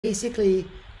basically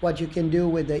what you can do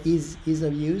with the ease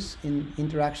of use in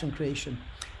interaction creation.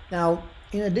 Now,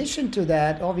 in addition to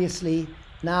that, obviously,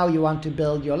 now you want to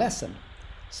build your lesson.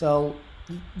 So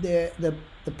the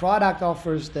product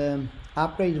offers the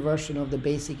upgraded version of the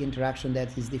basic interaction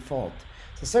that is default.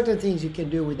 So certain things you can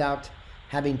do without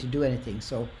having to do anything.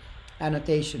 So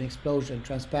annotation, explosion,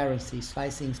 transparency,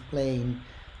 slicing, plane,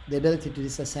 the ability to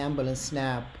disassemble and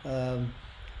snap.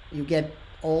 You get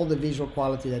all the visual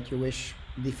quality that you wish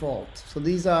default. So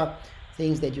these are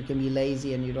things that you can be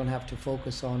lazy and you don't have to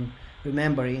focus on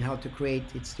remembering how to create.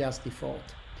 It's just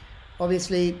default.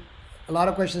 Obviously, a lot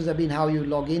of questions have been how you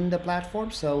log in the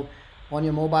platform. So on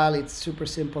your mobile, it's super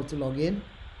simple to log in.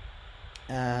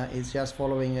 It's just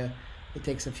following it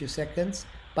takes a few seconds.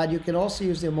 But you can also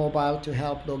use your mobile to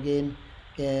help log in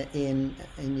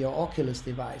your Oculus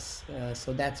device.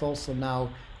 So that's also now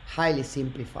highly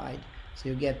simplified. So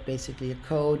you get basically a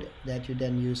code that you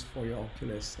then use for your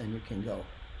Oculus and you can go.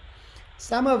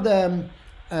 Some of the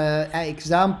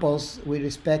examples with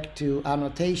respect to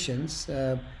annotations,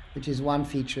 which is one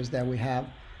feature that we have.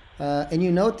 And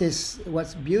you notice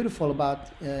what's beautiful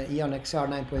about EON-XR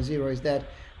 9.0 is that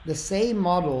the same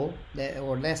model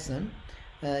or lesson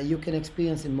you can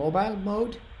experience in mobile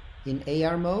mode, in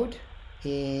AR mode,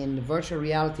 in virtual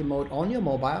reality mode on your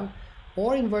mobile,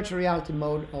 or in virtual reality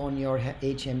mode on your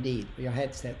HMD, your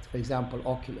headset, for example,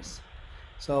 Oculus.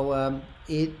 So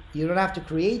you don't have to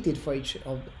create it for each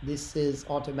of this is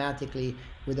automatically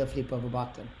with a flip of a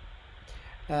button.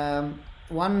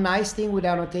 One nice thing with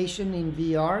annotation in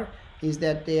VR is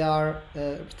that they are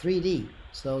 3D.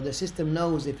 So the system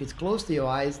knows if it's close to your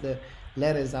eyes, the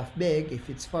letters are big. If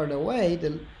it's further away,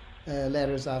 the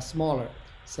letters are smaller.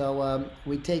 So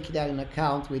we take that in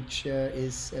account, which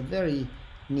is a very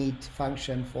neat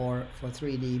function for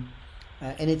 3D,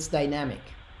 and it's dynamic.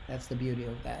 That's the beauty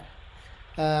of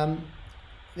that.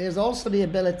 There's also the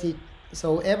ability,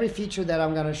 so every feature that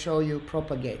I'm going to show you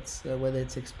propagates, whether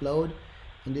it's explode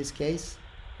in this case,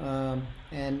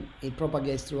 and it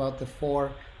propagates throughout the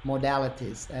 4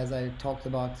 modalities, as I talked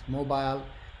about: mobile,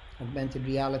 augmented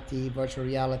reality, virtual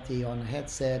reality on a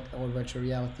headset, or virtual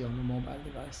reality on a mobile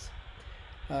device.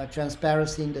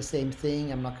 Transparency, the same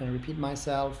thing. I'm not going to repeat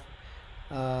myself.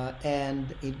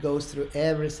 And it goes through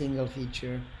every single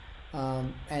feature,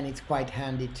 and it's quite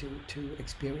handy to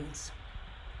experience.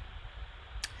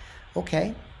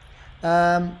 Okay,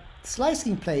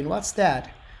 slicing plane, what's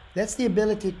that? That's the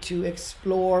ability to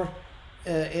explore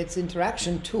its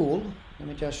interaction tool. Let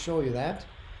me just show you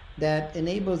that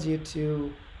enables you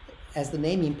to, as the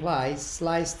name implies,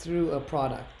 slice through a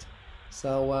product.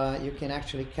 So you can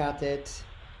actually cut it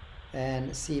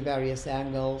and see various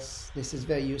angles. This is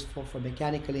very useful for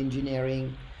mechanical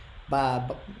engineering,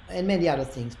 and many other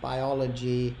things,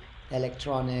 biology,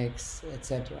 electronics,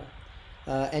 etc.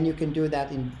 And you can do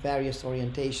that in various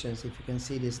orientations. If you can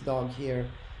see this dog here,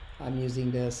 I'm using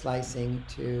the slicing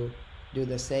to do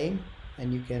the same,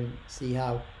 and you can see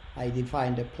how I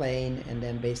define the plane, and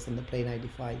then based on the plane I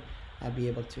define, I'll be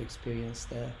able to experience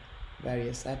the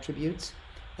various attributes.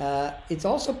 It's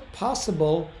also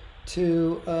possible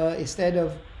to, instead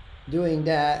of doing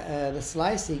that, the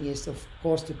slicing is of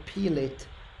course to peel it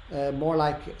more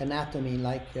like anatomy,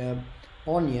 like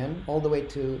onion, all the way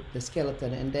to the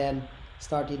skeleton, and then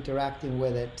start interacting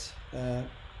with it,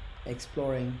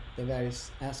 exploring the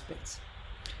various aspects.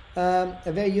 A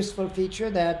very useful feature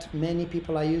that many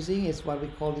people are using is what we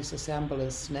call disassemble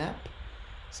and snap.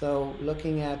 So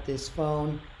looking at this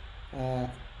phone,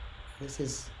 this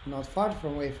is not far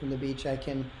from away from the beach. I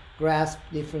can grasp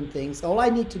different things. All I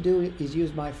need to do is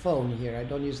use my phone here. I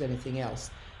don't use anything else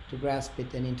to grasp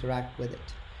it and interact with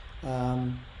it.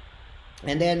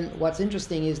 And then what's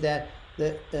interesting is that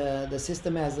the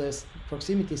system has a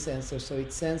proximity sensor, so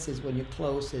it senses when you're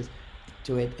close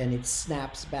to it and it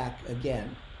snaps back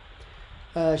again.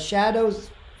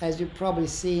 Shadows, as you've probably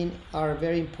seen, are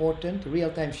very important,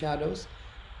 real-time shadows,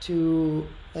 to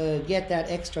get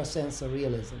that extra sense of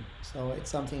realism. So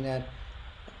it's something that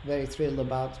I'm very thrilled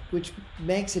about, which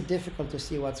makes it difficult to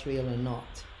see what's real and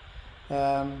not.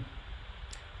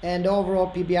 And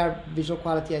overall PBR visual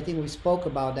quality, I think we spoke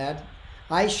about that.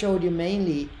 I showed you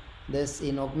mainly this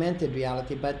in augmented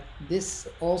reality, but this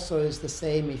also is the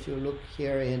same if you look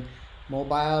here in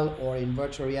mobile or in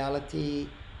virtual reality,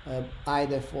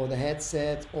 either for the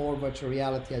headset or virtual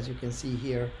reality, as you can see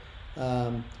here.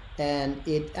 And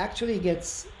it actually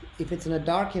gets, if it's in a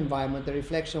dark environment, the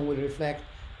reflection will reflect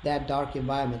that dark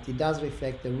environment. It does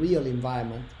reflect the real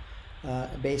environment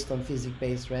based on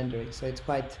physics-based rendering. So it's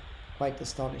quite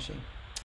astonishing.